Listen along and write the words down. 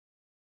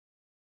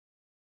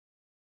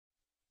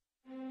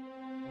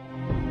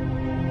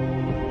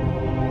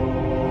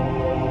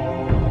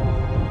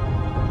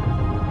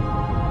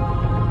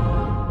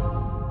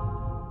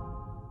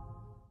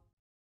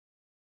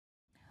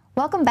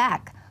Welcome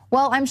back.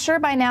 Well, I'm sure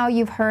by now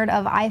you've heard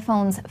of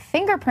iPhone's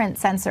fingerprint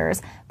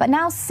sensors, but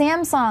now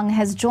Samsung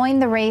has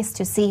joined the race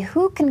to see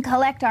who can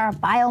collect our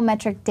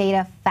biometric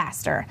data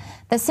faster.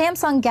 The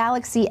Samsung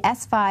Galaxy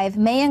S5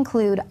 may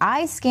include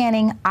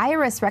eye-scanning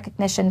iris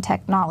recognition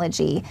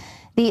technology.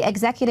 The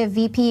executive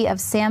VP of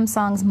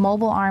Samsung's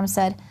mobile arm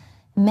said,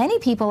 "Many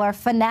people are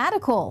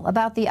fanatical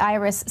about the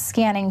iris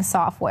scanning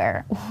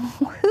software."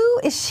 Who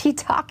is she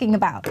talking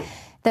about?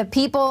 The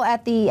people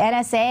at the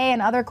NSA and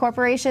other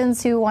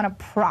corporations who want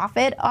to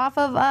profit off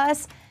of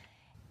us?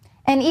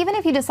 And even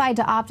if you decide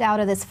to opt out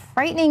of this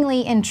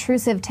frighteningly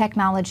intrusive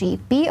technology,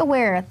 be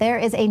aware there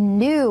is a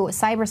new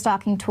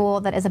cyberstalking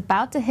tool that is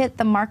about to hit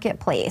the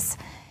marketplace.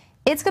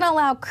 It's going to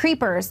allow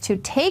creepers to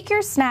take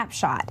your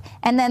snapshot,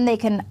 and then they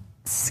can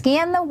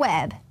scan the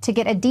web to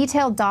get a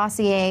detailed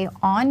dossier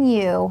on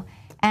you,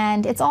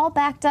 and it's all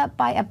backed up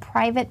by a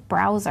private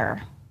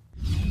browser.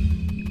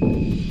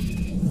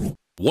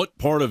 What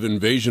part of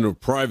invasion of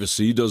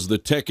privacy does the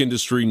tech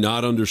industry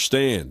not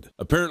understand?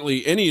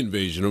 Apparently, any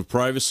invasion of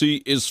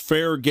privacy is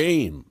fair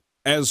game.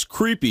 As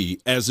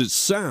creepy as it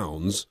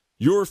sounds,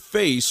 your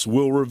face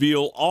will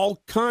reveal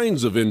all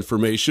kinds of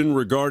information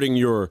regarding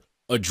your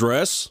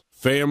address,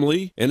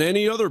 family, and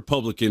any other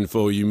public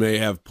info you may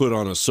have put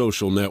on a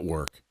social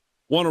network.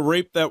 Want to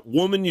rape that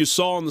woman you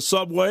saw on the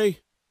subway?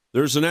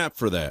 There's an app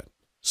for that.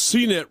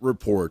 CNET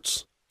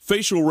reports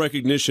facial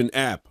recognition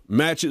app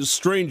matches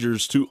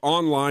strangers to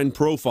online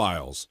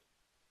profiles.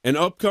 An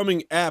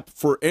upcoming app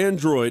for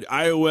Android,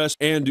 iOS,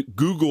 and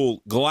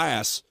Google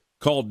Glass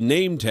called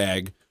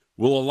NameTag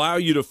will allow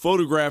you to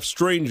photograph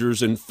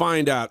strangers and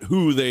find out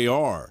who they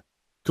are,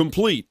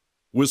 complete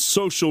with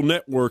social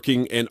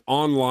networking and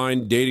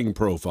online dating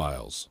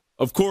profiles.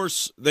 Of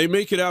course, they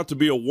make it out to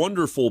be a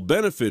wonderful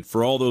benefit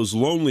for all those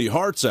lonely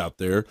hearts out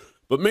there,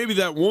 but maybe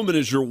that woman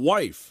is your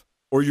wife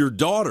or your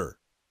daughter.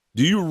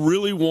 Do you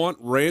really want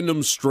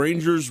random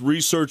strangers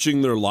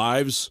researching their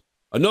lives?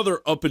 Another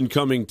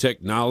up-and-coming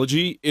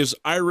technology is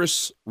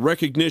iris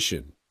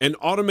recognition, an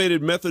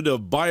automated method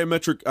of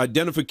biometric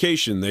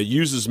identification that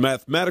uses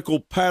mathematical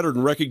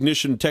pattern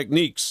recognition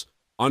techniques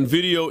on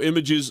video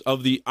images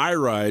of the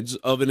irides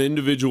of an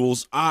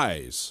individual's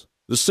eyes.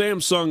 The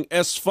Samsung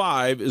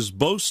S5 is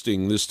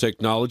boasting this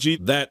technology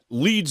that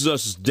leads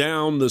us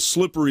down the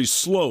slippery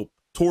slope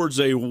towards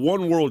a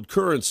one-world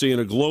currency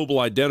and a global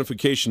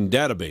identification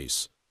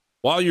database.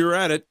 While you're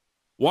at it,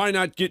 why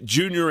not get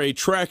Junior a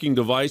tracking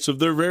device of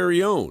their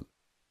very own?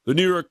 The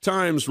New York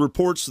Times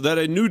reports that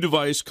a new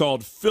device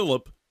called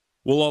Philip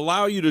will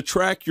allow you to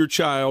track your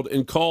child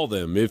and call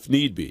them if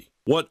need be.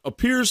 What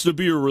appears to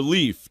be a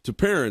relief to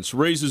parents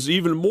raises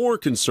even more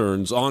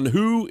concerns on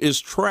who is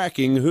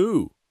tracking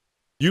who.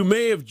 You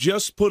may have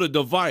just put a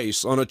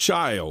device on a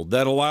child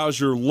that allows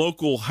your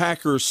local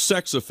hacker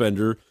sex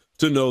offender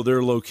to know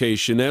their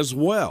location as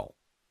well.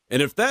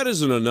 And if that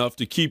isn't enough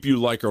to keep you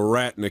like a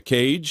rat in a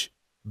cage,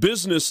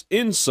 Business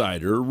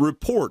Insider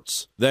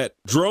reports that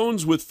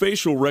drones with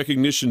facial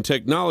recognition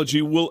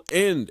technology will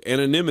end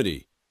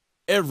anonymity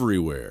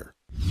everywhere.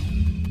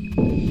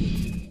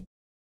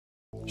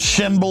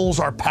 Symbols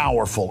are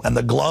powerful, and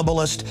the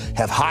globalists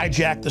have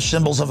hijacked the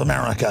symbols of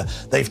America.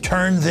 They've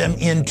turned them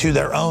into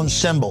their own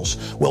symbols.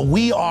 Well,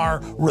 we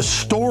are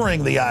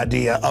restoring the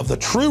idea of the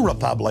true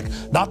republic,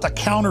 not the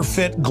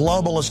counterfeit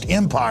globalist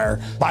empire,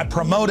 by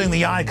promoting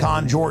the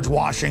icon George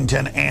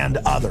Washington and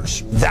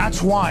others.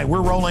 That's why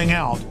we're rolling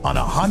out an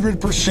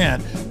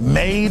 100%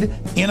 made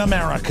in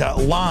America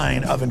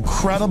line of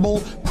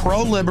incredible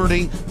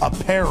pro-liberty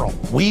apparel.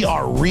 We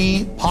are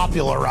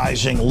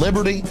repopularizing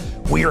liberty.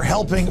 We are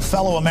helping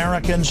fellow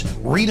Americans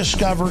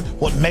rediscover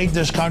what made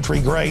this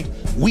country great.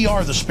 We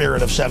are the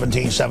spirit of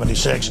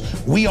 1776.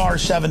 We are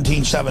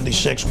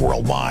 1776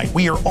 worldwide.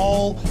 We are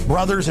all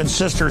brothers and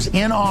sisters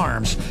in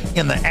arms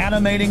in the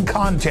animating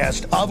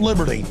contest of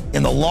liberty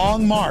in the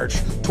long march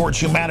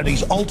towards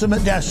humanity's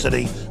ultimate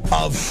destiny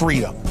of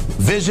freedom.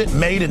 Visit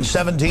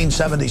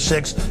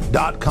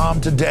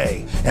madein1776.com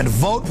today and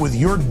vote with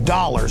your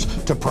dollars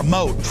to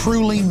promote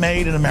truly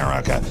made in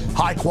America,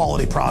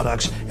 high-quality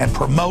products, and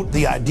promote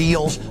the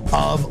ideals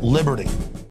of liberty.